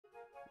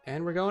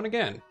And we're going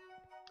again.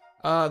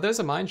 There's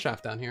a mine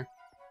shaft down here.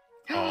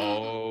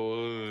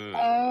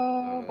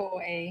 Oh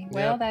boy.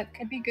 Well, that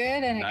could be good,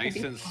 and it could Nice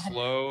be and fun.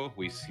 slow.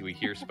 We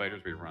hear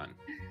spiders, we run.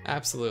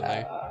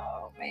 Absolutely.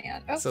 Oh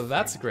man. So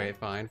that's a great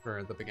find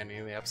for the beginning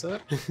of the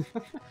episode.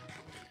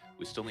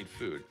 We still need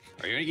food.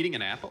 Are you eating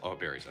an apple? Oh,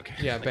 berries. Okay.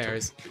 Yeah,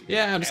 berries.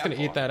 Yeah, I'm just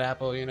gonna eat that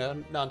apple, you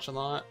know,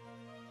 nonchalant.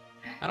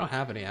 I don't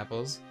have any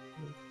apples.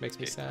 Makes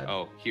me sad.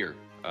 Oh, here.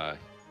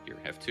 Here,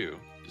 have 2.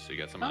 Just so you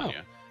got some on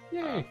you.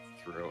 Yay.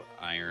 Throw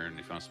iron.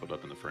 If you want to split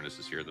up in the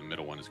furnaces here, the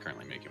middle one is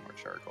currently making more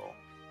charcoal.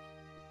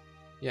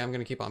 Yeah, I'm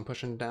gonna keep on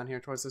pushing down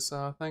here towards this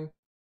thing.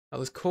 Oh,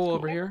 there's coal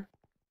over here.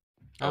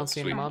 I don't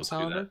see any mobs,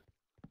 however.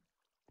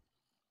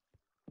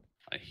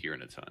 I hear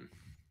it a ton.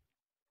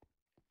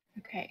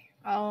 Okay.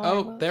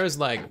 Oh, there's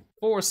like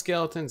 4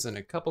 skeletons and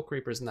a couple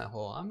creepers in that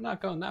hole. I'm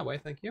not going that way,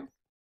 thank you.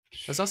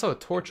 There's also a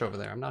torch over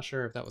there. I'm not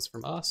sure if that was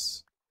from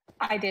us.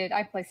 I did.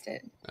 I placed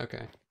it.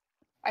 Okay.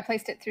 I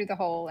placed it through the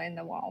hole in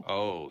the wall.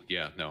 Oh,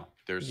 yeah, no.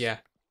 There's... Yeah.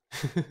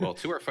 Well,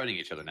 2 are fighting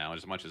each other now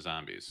as much as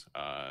zombies.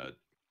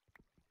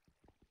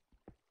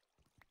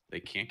 They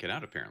can't get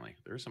out, apparently.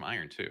 There's some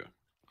iron, too.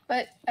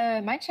 But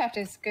Mineshaft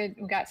is good.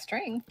 We got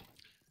string.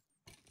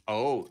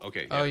 Oh,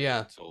 okay. Oh,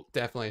 yeah. So,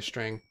 Definitely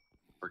string.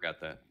 forgot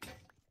that.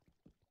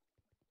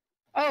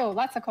 Oh,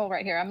 lots of coal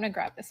right here. I'm going to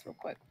grab this real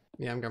quick.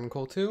 Yeah, I'm grabbing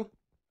coal, too.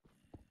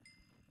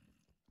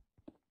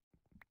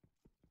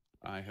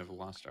 I have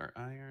lost our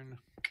iron.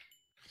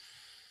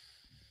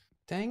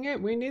 Dang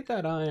it, we need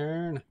that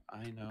iron.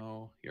 I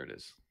know. Here it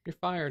is. You're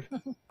fired.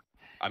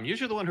 I'm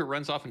usually the one who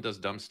runs off and does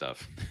dumb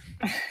stuff.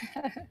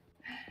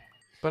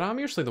 But I'm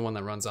usually the one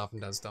that runs off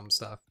and does dumb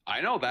stuff.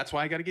 I know. That's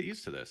why I got to get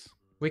used to this.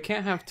 We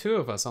can't have 2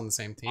 of us on the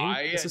same team.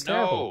 This is know.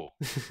 terrible.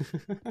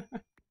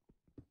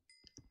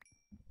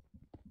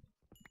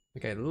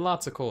 Okay,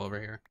 lots of coal over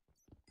here.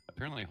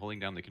 Apparently, holding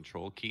down the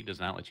control key does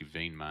not let you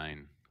vein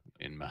mine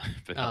in my.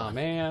 Oh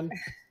man.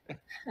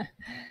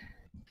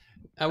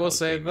 I will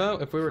say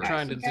though, if we were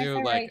trying to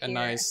do like a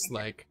nice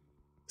like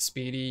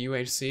speedy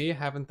UHC,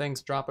 having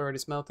things drop already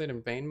smelted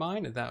and vein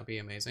mine, that would be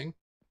amazing.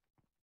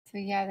 So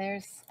yeah,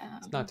 there's.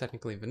 It's not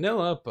technically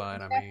vanilla,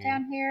 but I mean,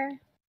 down here.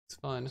 It's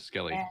fun.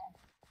 Skelly. Yeah.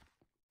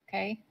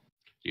 Okay.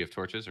 Do you have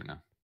torches or no?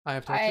 I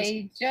have torches.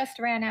 I just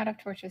ran out of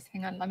torches.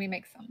 Hang on, let me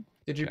make some.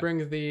 Did you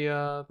bring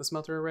the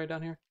smelter array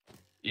down here?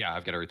 Yeah,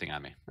 I've got everything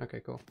on me.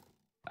 Okay, cool.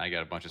 I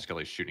got a bunch of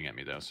skellies shooting at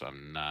me though, so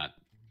I'm not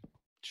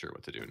sure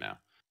what to do now.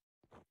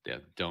 Yeah,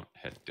 don't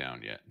head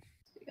down yet.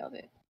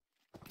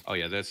 Oh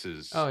yeah, this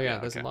is. Oh yeah,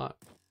 there's a lot.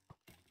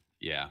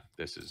 Yeah,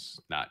 this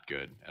is not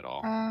good at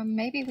all.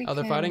 Maybe we. Oh,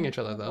 they're fighting each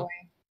other though.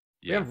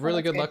 Yeah. We have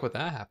really good luck with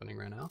that happening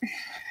right now.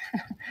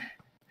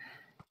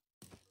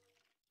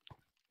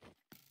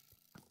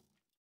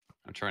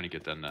 I'm trying to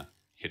get them to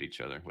hit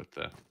each other with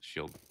the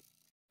shield.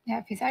 Yeah,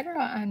 if he's aggro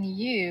on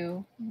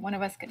you, one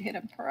of us could hit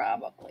him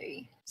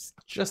probably. It's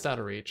just out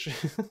of reach.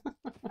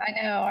 I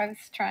know, I was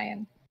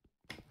trying.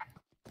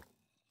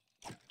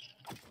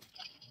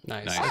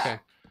 Nice. Okay.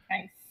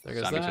 Nice. There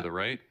goes Zombie that. to the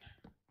right.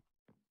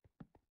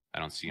 I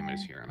don't see him. I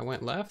just hear him. I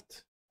went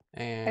left,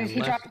 and He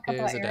left dropped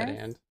a is a dead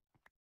arrows? end.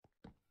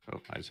 Oh,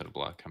 I just had a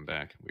block come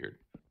back. Weird.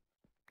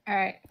 All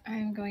right,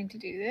 I'm going to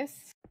do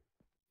this.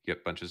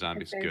 Yep, bunch of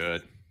zombies. There's-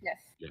 Good. Yes.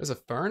 There's a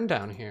fern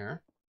down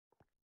here.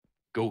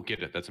 Go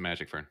get it. That's a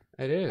magic fern.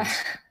 It is.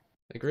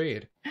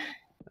 Agreed.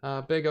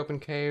 Big open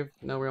cave.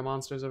 No real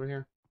monsters over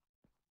here.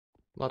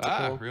 Lots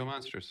of cool. Real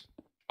monsters.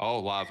 Oh,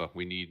 lava.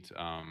 We need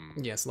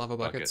Yes, lava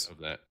buckets. bucket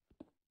of that.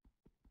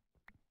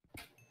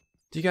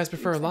 Do you guys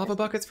prefer lava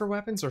buckets for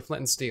weapons or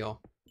flint and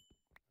steel?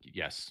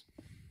 Yes.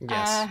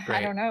 Yes, great.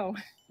 I don't know.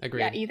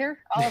 Agreed. Yeah, either.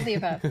 All of the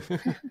above.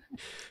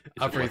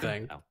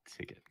 Everything. I'll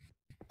take it.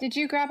 Did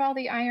you grab all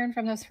the iron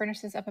from those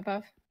furnaces up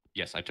above?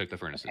 Yes, I took the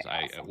furnaces.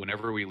 Okay, awesome.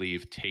 Whenever we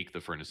leave, take the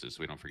furnaces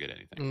so we don't forget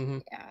anything. Mm-hmm.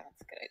 Yeah,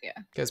 that's a good idea.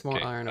 Guys, more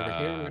Okay, iron over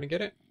here. We're gonna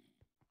get it.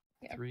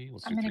 Yep. 3.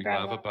 Let's I'm do gonna 3 grab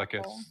lava lava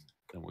buckets. coal.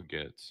 Then we'll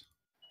get.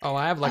 Oh,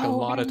 I have like a Oh,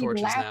 lot of we need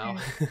torches now.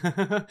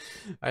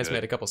 I just Good.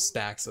 made a couple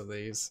stacks of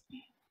these.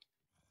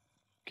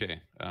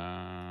 Okay.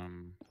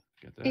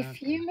 Get that.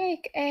 If you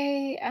make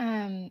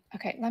a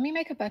okay, let me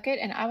make a bucket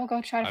and I will go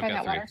try to I've find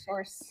got that 3. water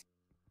source.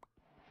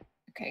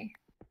 Okay.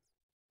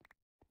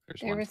 There's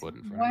There one was foot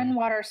in front of one me.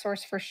 water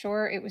source for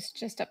sure. It was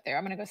just up there.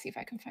 I'm gonna go see if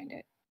I can find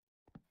it.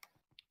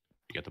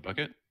 You got the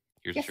bucket?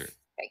 Here's Yes, the shirt.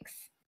 thanks.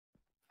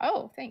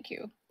 Oh, thank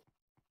you.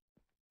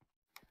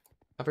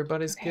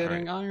 Everybody's Okay.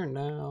 getting iron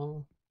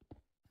now.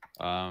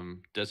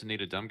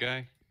 Designated dumb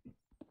guy.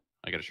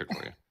 I got a shirt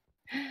for you.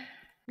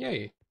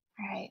 Yay.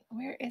 All right,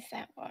 where is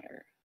that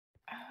water?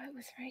 Oh, it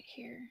was right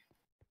here.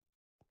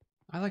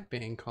 I like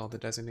being called the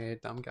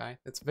designated dumb guy.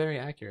 It's very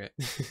accurate.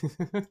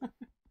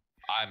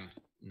 I'm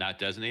not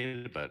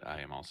designated, but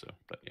I am also.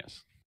 But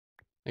yes.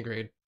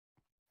 Agreed.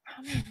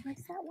 Oh man,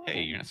 where's that water?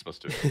 Hey, you're not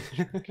supposed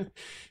to.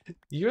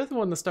 You're the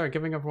one that started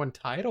giving everyone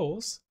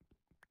titles.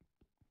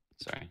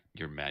 Sorry,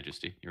 Your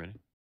Majesty. You ready?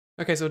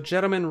 Okay, so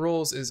Gentleman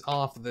Rules is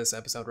off this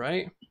episode,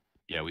 right?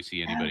 Yeah, we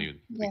see anybody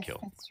we Yes, kill.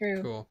 that's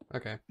true. Cool.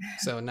 Okay.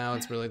 So now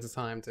it's really the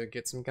time to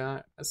get some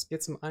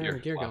iron Here,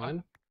 gear lava.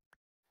 going.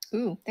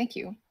 Ooh, thank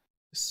you.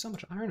 There's so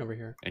much iron over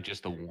here. And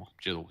just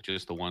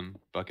the one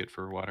bucket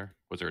for water?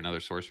 Was there another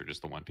source or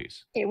just the one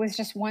piece? It was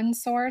just one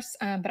source,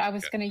 but I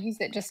was Okay. going to use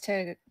it just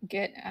to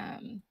get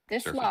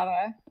this Surfing.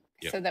 lava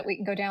Yep. so that we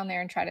can go down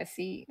there and try to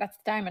see. That's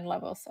diamond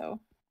level, so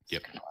that's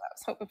Yep. kind of what I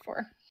was hoping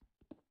for.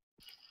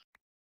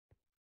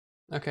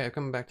 Okay, I'm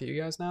coming back to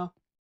you guys now.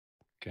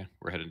 Okay,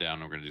 we're heading down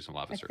and we're going to do some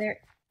lava But surfing.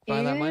 there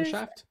By that mine is-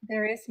 shaft?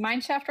 There is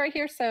mine shaft right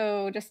here,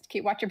 so just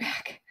watch your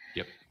back.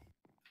 Yep.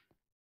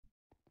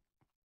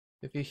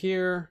 If you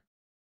hear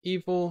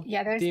evil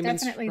Yeah, there's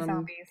demons definitely from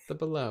zombies. the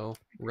below,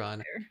 run.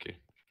 There. Okay,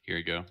 here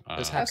you go.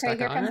 There's half Okay, stack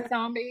here of comes iron, a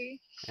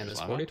zombie. and there's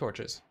Lava. 40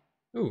 torches.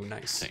 Ooh,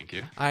 nice. Thank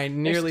you. I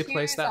nearly two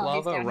placed that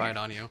zombies lava down right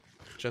here. on you.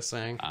 Just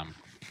saying. I'm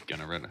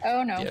gonna run.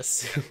 Oh no.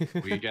 Yes.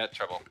 We got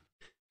trouble.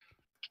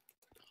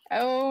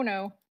 Oh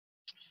no.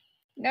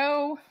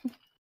 No.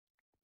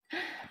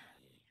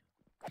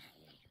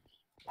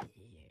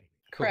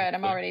 Cool. Crud,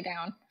 I'm already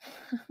down.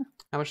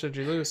 How much did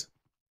you lose?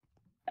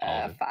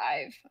 All of it.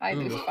 5. I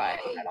lose Ooh. 5.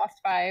 I lost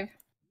 5.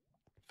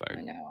 I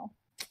Fired. know.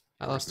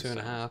 I lost Break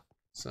this 2.5.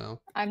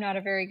 So, I'm not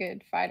a very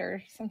good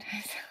fighter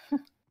sometimes.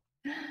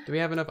 do we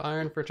have enough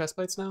iron for chest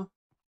plates now?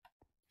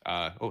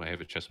 Oh, I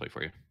have a chest plate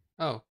for you.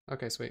 Oh,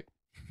 okay, sweet.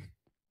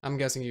 I'm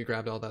guessing you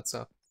grabbed all that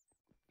stuff.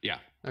 Yeah.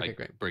 Okay, like,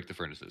 great. Break the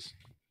furnaces.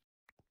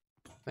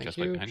 Thank Chest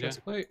plate you. behind ya?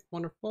 Chest plate,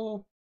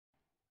 wonderful.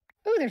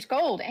 Ooh, there's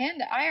gold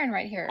and iron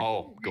right here.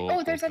 Oh, gold.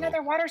 Oh, there's gold, another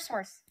gold. water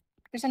source.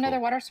 There's another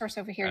Cool. water source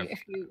over here. I've-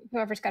 If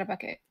whoever's got a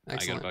bucket, I got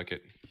Excellent. a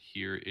bucket.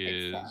 Here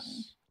is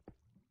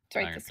it's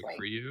right iron this pick way.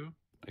 for you.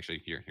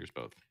 Actually, here's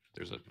both.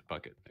 There's a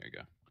bucket. There you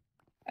go.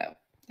 Oh,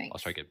 thanks. I'll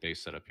try to get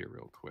base set up here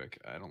real quick.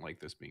 I don't like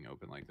this being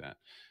open like that.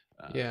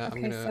 Yeah, I'm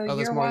Okay, gonna. so Oh,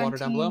 there's you're more water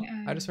down below.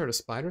 wanting, I just heard a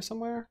spider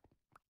somewhere.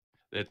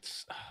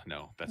 It's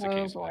no, that's a Oh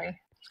cave spider. boy.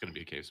 It's gonna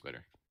be a cave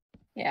spider.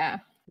 Yeah.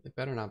 It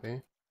better not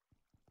be.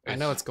 I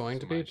know it's going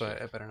to be,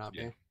 but it better not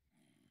Yeah. be.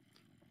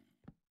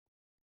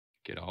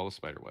 Get all the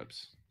spider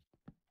webs.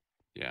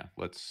 Yeah,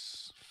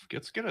 let's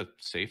get a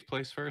safe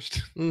place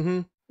first.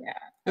 Mm-hmm. Yeah.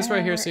 This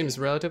right here Where seems is-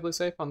 relatively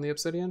safe on the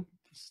obsidian.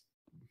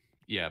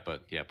 Yeah,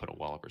 but yeah, put a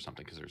wall up or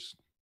something because there's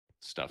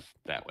stuff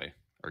that way,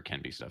 or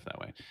can be stuff that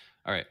way.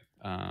 All right,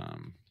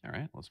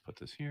 let's put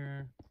this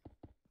here.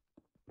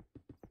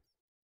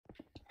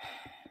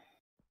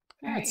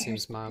 That Alright, seems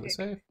here's- mildly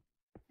here- safe.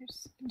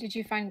 Did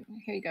you find?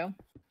 Here you go.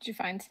 Did you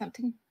find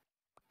something?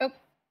 Oh,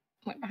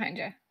 went behind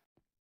you.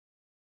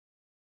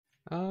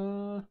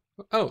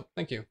 Oh,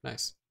 thank you.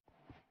 Nice.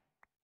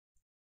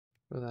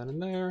 Throw that in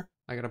there.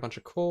 I got a bunch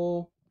of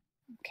coal.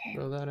 Okay.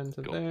 Throw that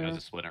into Cool. there. Guys,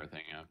 just split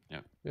everything up.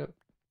 Yep. Yep. At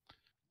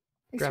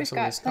least grab we've some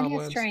of got these plenty of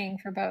cobwebs. string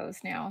for bows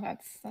now.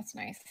 That's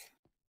nice.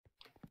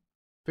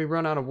 If we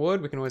run out of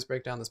wood, we can always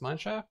break down this mine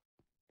shaft.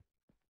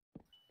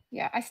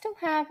 Yeah, I still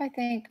have, I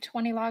think,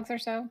 20 logs or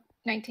so.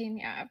 19.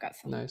 Yeah, I've got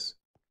some. Nice.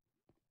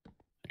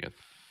 I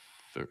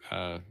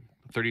got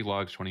 30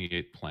 logs,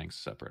 28 planks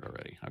separate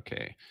already.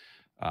 Okay.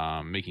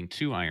 Making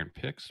 2 iron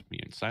picks. Me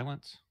and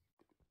silence.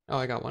 Oh,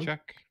 I got one.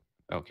 Check.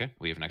 Okay,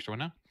 we have an extra one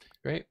now.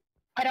 Great.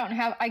 I don't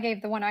have. I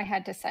gave the one I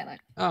had to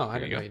Silent. Oh, I There you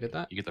didn't know go. you did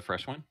that. You get the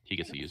fresh one. He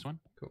gets the used one.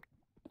 Cool.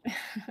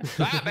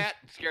 Ah, bat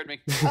scared me.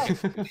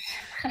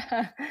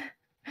 Oh.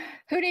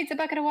 Who needs a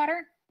bucket of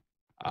water?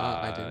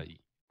 I do.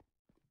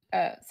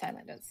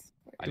 Silent does.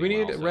 Do we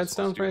anyone need else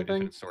redstone wants to for do an anything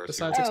infinite source,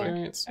 besides you're Oh.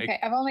 welcome. experience? Hey. Okay,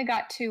 I've only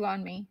got 2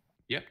 on me.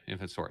 Yep,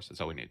 infinite source. That's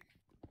all we need.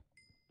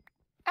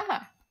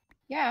 Ah,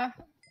 yeah.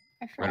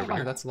 I forgot. over Oh,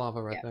 here. that's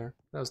lava right Yeah. there.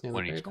 That was near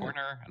One the in very each back.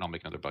 corner, and I'll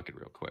make another bucket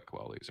real quick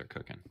while these are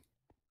cooking.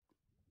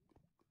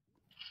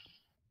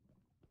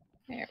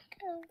 There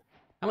we go.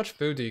 How much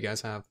food do you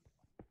guys have?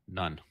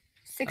 None.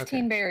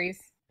 16 berries.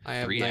 I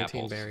have 3 19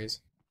 apples. berries.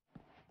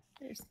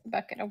 There's the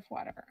bucket of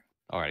water.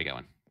 All right, I got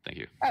one. Thank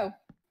you. Oh,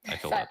 I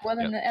filled up. well,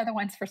 then Yep. the other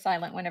one's for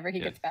Silent whenever he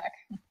Yeah. gets back.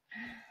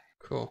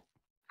 Cool.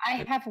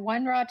 I have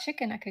 1 raw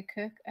chicken I could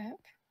cook up.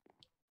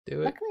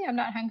 Do it. Luckily, I'm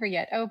not hungry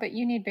yet. Oh, but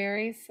you need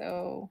berries,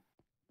 so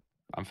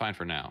I'm fine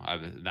for now.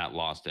 I've not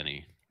lost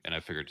any, and I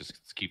figured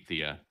just keep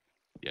the.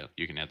 Yeah,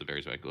 you can add the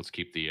berries back. Let's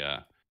keep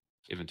the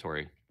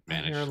inventory I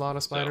managed. hear a lot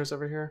of So, spiders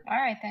over here. all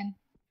right then.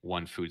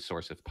 one food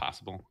source if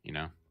possible. You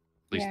know,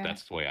 at least Yeah.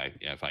 that's the way I.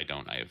 Yeah, if I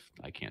don't,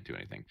 I can't do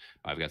anything.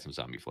 I've got some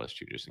zombie flesh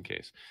too, just in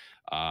case.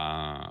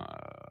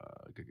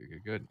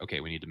 Good. Okay,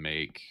 we need to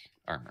make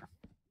armor.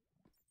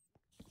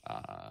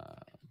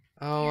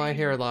 Oh, I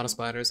hear a lot of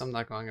spiders. I'm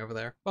not going over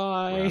there.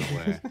 Bye. Run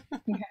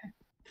away.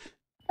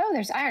 Oh,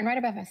 there's iron right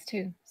above us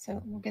too.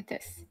 So we'll get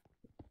this.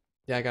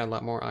 Yeah, I got a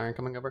lot more iron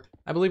coming over.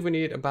 I believe we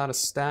need about a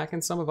stack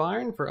and some of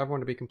iron for everyone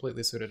to be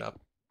completely suited up.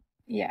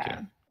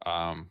 Yeah.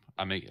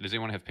 Does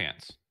anyone have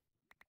pants?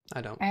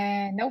 I don't.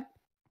 Nope.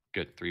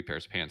 Good. 3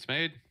 pairs of pants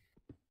made.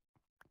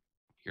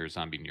 Here's a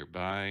zombie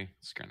nearby,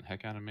 scaring the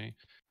heck out of me.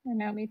 I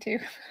know, me too.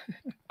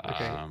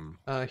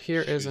 Okay. Here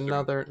is shoes are-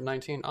 another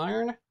 19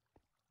 iron.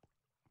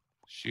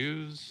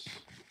 Shoes,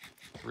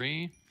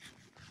 3.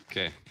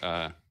 Okay.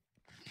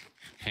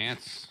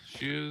 Pants,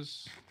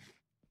 shoes,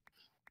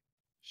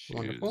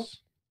 Wonderful.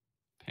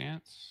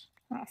 pants,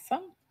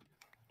 Awesome.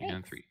 and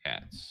Thanks. 3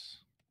 hats.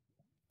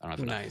 I don't have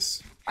enough.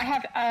 Nice. I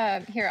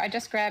have here. I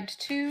just grabbed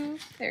 2.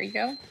 There you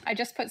go. I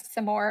just put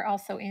some more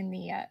also in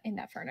the in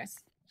that furnace.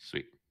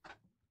 Sweet.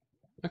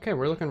 Okay,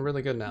 we're looking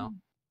really good now.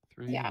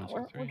 3, Yeah, 1, 2,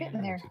 we're 3, getting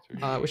 1, there. 2,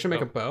 3. We should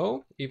make Oh, a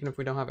bow, even if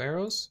we don't have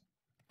arrows.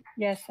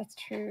 Yes, that's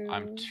true.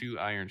 I'm 2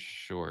 iron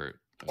short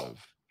of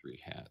 3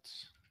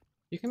 hats.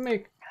 You can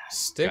make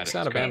sticks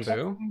out of Got it.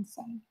 bamboo.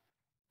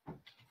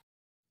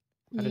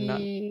 I did not.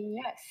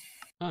 Yes.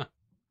 Huh.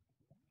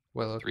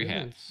 Well, 3 okay.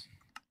 hats.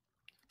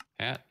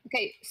 Hat.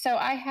 Okay, so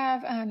I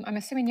have. I'm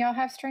assuming y'all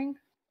have string.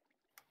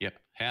 Yep.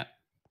 Hat.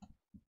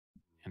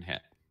 And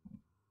hat.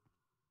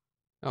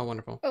 Oh,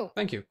 wonderful. Oh.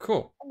 Thank you.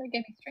 Cool. Somebody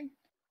gave me string.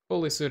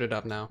 Fully suited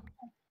up now.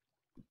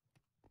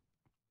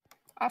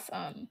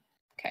 Awesome.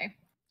 Okay.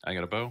 I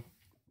got a bow.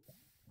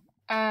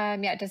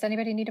 Yeah. Does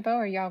anybody need a bow,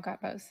 or y'all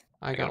got bows?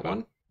 I got a bow.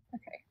 one.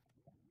 Okay.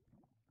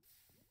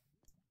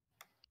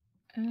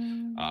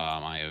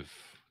 I have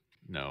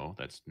no.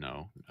 That's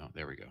no.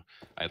 There we go.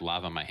 I had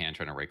lava on my hand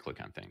trying to right click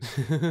on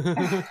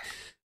things.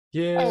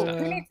 Yeah. Oh,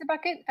 who needs a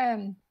bucket?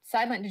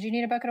 Silent. Did you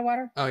need a bucket of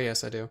water? Oh,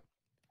 yes, I do.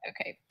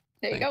 Okay.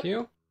 There Thank you go.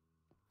 you.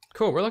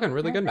 Cool. We're looking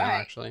really good now,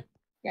 Alright. actually.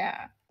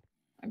 Yeah.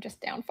 I'm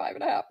just down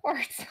 5.5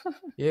 parts.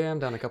 Yeah, I'm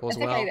down a couple as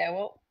That's well. okay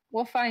though.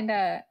 We'll find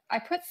I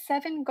put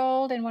 7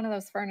 gold in one of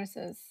those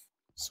furnaces.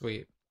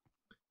 Sweet.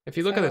 If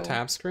you look at the So-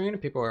 tab screen,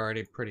 people are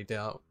already pretty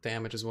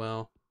damaged as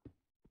well.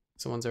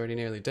 Someone's already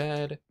nearly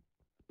dead.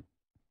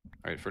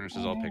 All right, furnace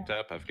is Oh, all yeah. picked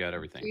up. I've got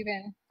everything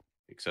Even.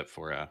 except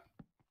for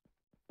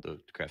the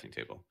crafting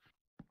table.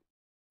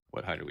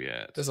 What height are we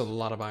at? There's a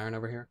lot of iron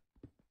over here.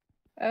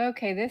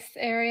 Okay, this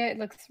area, it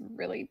looks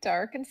really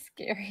dark and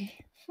scary.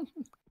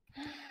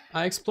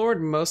 I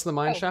explored most of the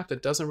mine Oh. shaft.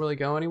 It doesn't really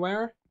go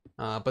anywhere,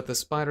 but the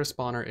spider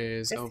spawner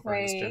is This over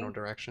in this way. general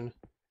direction.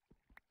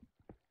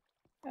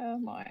 Oh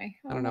my. I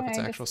don't know if it's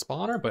my, an actual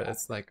spawner, but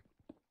it's like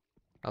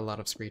a lot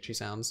of screechy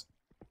sounds.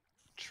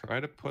 Try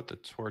to put the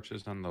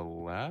torches on the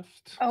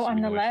left. Oh, on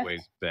we the know which left?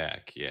 way's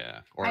back,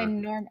 yeah. Or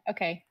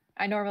Okay.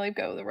 I normally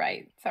go the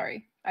right.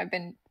 Sorry. I've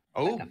been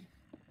oh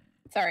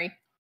sorry.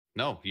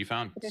 no, you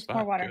found There's spot.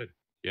 more water. Good.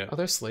 Yeah. Oh,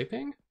 they're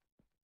sleeping?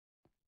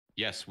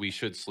 Yes, we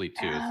should sleep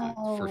too.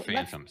 Oh, for let's-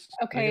 phantoms.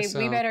 Okay, guess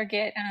we so. better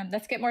get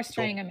let's get more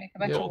string and make a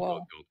bunch Yep. of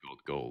Gold, wool.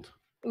 gold.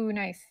 Ooh,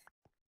 nice.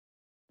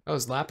 Oh,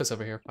 there's lapis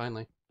over here,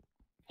 finally.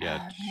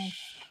 Yeah, Oh,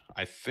 nice.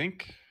 I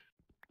think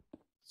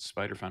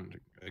Spider found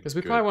a Because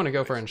we good probably want to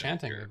go for place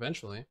enchanting here.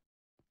 eventually.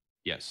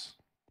 Yes.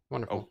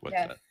 Wonderful. Oh, what's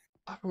Yes. that?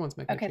 Everyone's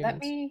making Okay, let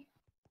achievements. me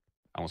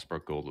I almost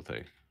broke gold with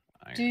a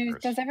iron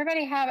does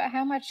everybody have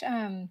how much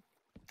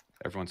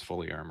Everyone's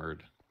fully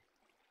armored.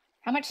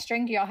 how much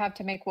string do y'all have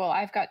to make wool?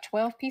 I've got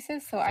 12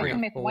 pieces, so I 3 can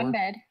or make 4. one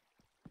bed.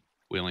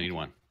 We only need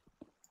 1.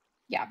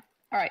 Yeah.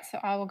 All right, so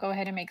I will go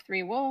ahead and make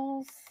 3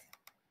 wools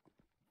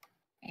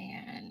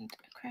and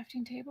a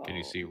crafting table. Can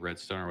you see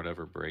redstone or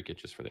whatever? Break it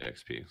just for the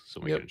XP, so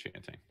we Yep. get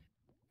enchanting.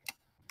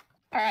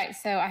 All right,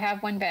 so I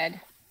have 1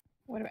 bed.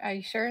 Are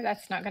you sure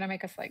that's not going to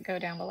make us like go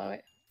down below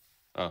it?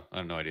 Oh, I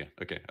have no idea.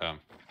 Okay.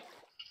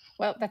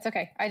 Well, that's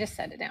okay. I just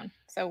set it down.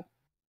 So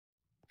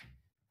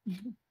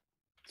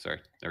Sorry.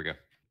 There we go.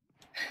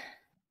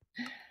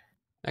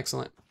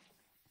 Excellent.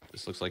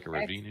 This looks like a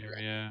ravine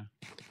area.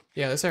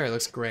 Yeah, this area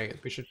looks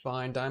great. We should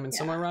find diamonds Yeah.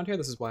 somewhere around here.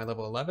 This is why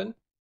level 11.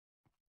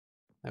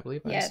 I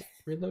believe I just Yes.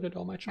 reloaded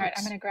all my all right, chunks.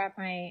 I'm going to grab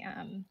my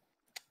crafting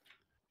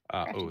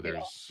Oh, table.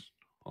 there's.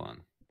 Hold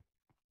on.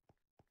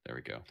 There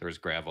we go. There's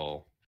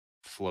gravel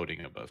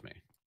floating above me.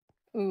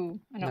 Ooh,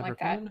 I don't Never like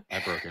that. fun. I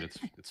broke it.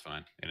 It's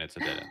fine, and it's a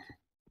dead end.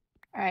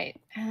 All right,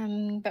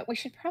 but we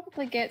should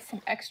probably get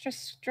some extra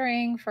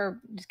string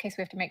for just in case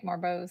we have to make more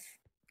bows.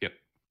 Yep.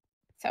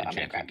 So I'm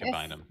gonna Enchanting, grab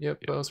combine this. them.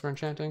 Yep, bows for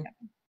enchanting. Yeah,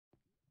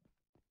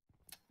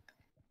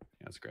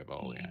 let's grab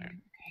all the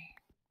iron. Okay.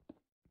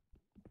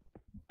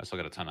 I still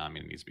got a ton on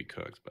me that needs to be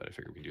cooked, but I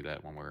figure we can do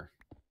that when we're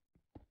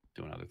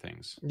doing other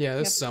things. Yeah,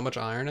 there's Yep. so much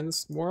iron in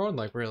this world,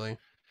 like really.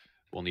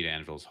 We'll need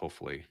anvils,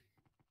 hopefully.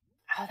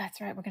 Oh,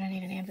 that's right. We're gonna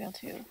need an anvil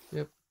too.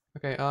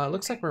 Okay,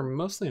 looks like we're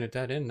mostly in a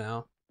dead end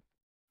now.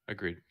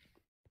 Agreed.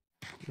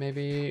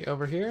 Maybe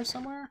over here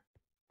somewhere?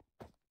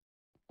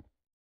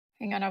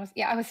 Hang on, I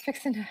was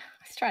fixing. I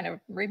was trying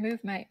to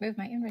move my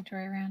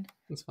inventory around.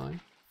 That's fine.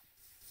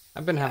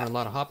 I've been having a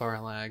lot of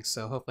hotbar lag,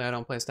 so hopefully I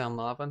don't place down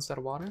lava instead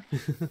of water.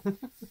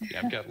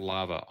 Yeah, I've got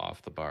lava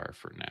off the bar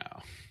for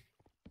now.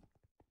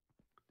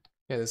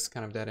 Yeah, this is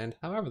kind of dead end.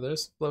 However,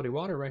 there's floaty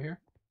water right here.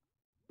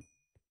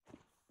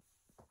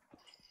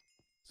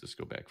 Does this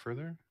go back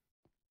further?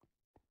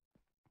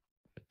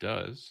 It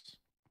does.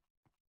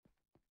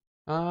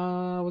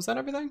 Was that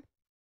everything?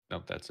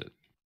 Nope, that's it.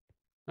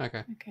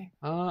 Okay. Okay.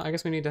 I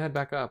guess we need to head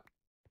back up.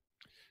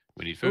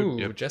 We need food.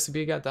 Ooh, Yep. Jessie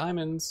B got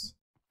diamonds.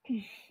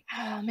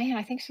 Oh man,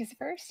 I think she's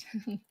first.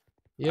 I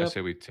Yep.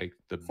 say we take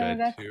the So bed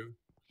that's- too.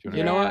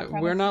 You know Yeah,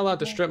 what? We're not allowed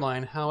to probably. strip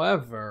mine.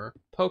 However,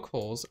 poke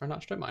holes are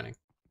not strip mining.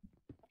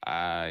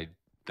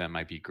 That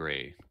might be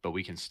gray, but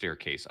we can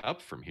staircase up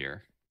from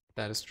here.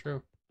 That is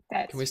true.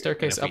 That's Can we true.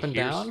 staircase if we up and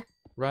hear down?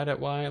 Right at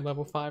Y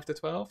level 5 to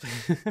 12?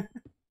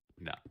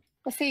 No.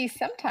 Well, see,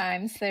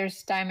 sometimes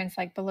there's diamonds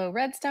like below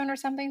redstone or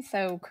something,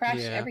 so crash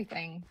Yeah.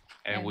 everything.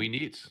 And we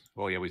need,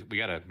 well, yeah, we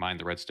gotta mine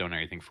the redstone and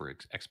everything for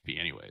XP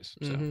anyways.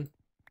 So.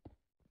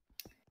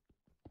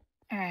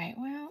 All right.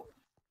 Well,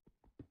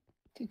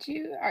 did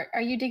you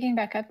are you digging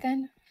back up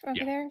then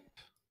over there?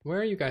 Where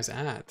are you guys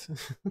at?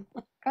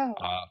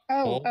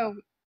 Oh.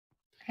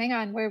 Hang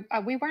on.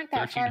 We weren't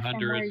that far from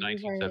where you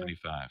were.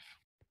 1975.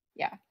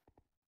 Yeah.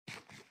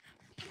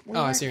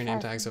 Oh, I see your name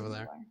tags over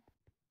there.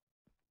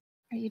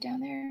 Are you down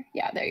there?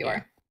 Yeah, there you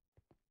are.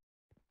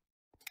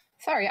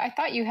 Sorry, I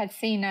thought you had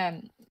seen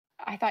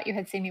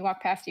me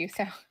walk past you,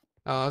 so.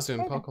 Oh, I was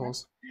doing poke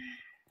holes.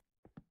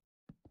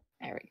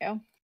 There we go.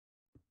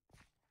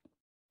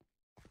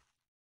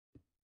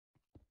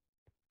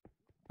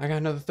 I got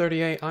another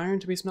 38 iron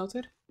to be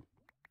smelted.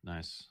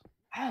 Nice.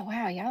 Oh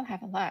wow, y'all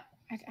have a lot.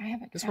 I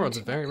haven't. This world's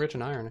very rich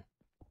in iron.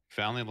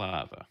 Found the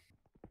lava.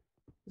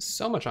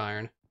 So much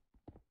iron.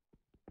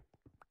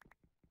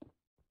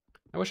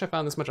 I wish I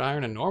found this much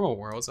iron in normal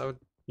worlds. I would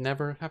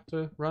never have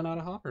to run out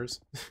of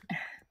hoppers.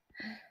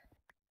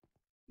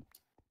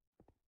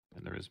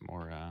 And there is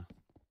more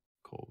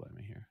coal by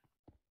me here.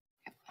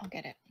 Yep, I'll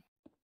get it.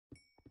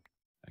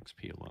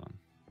 XP alone.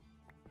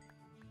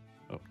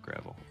 Oh,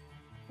 gravel.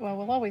 Well,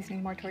 we'll always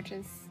need more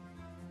torches.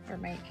 Or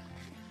might.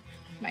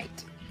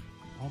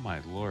 Oh my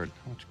lord,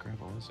 how much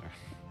gravel is there?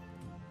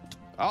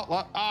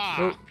 Oh,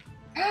 ah!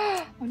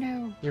 Oh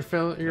no. Your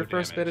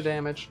first bit of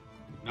damage.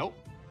 Nope.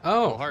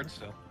 Oh. Full heart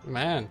still.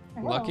 Man,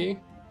 lucky.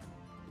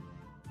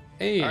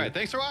 Hey. All right,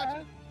 thanks for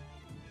watching.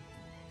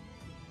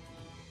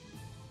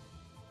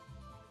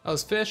 Oh,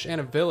 there's fish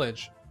and a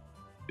village.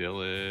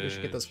 Village. We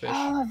should get those fish.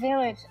 Oh, a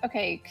village.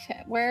 Okay,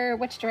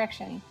 which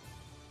direction?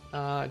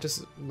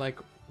 Just like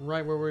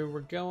right where we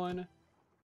were going.